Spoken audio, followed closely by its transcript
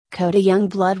Coda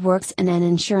Youngblood works in an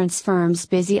insurance firm's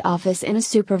busy office in a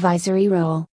supervisory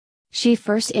role. She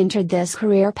first entered this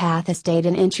career path as data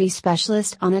entry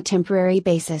specialist on a temporary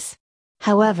basis.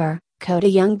 However, Coda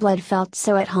Youngblood felt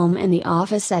so at home in the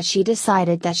office that she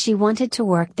decided that she wanted to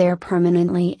work there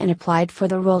permanently and applied for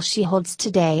the role she holds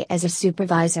today as a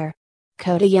supervisor.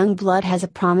 Coda Youngblood has a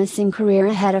promising career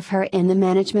ahead of her in the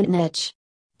management niche.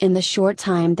 In the short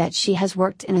time that she has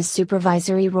worked in a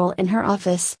supervisory role in her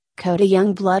office, Coda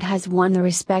Youngblood has won the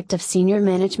respect of senior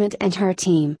management and her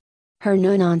team. Her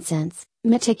no-nonsense,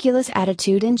 meticulous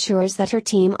attitude ensures that her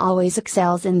team always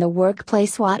excels in the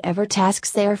workplace whatever tasks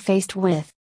they are faced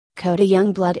with. Coda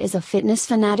Youngblood is a fitness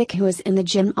fanatic who is in the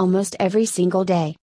gym almost every single day.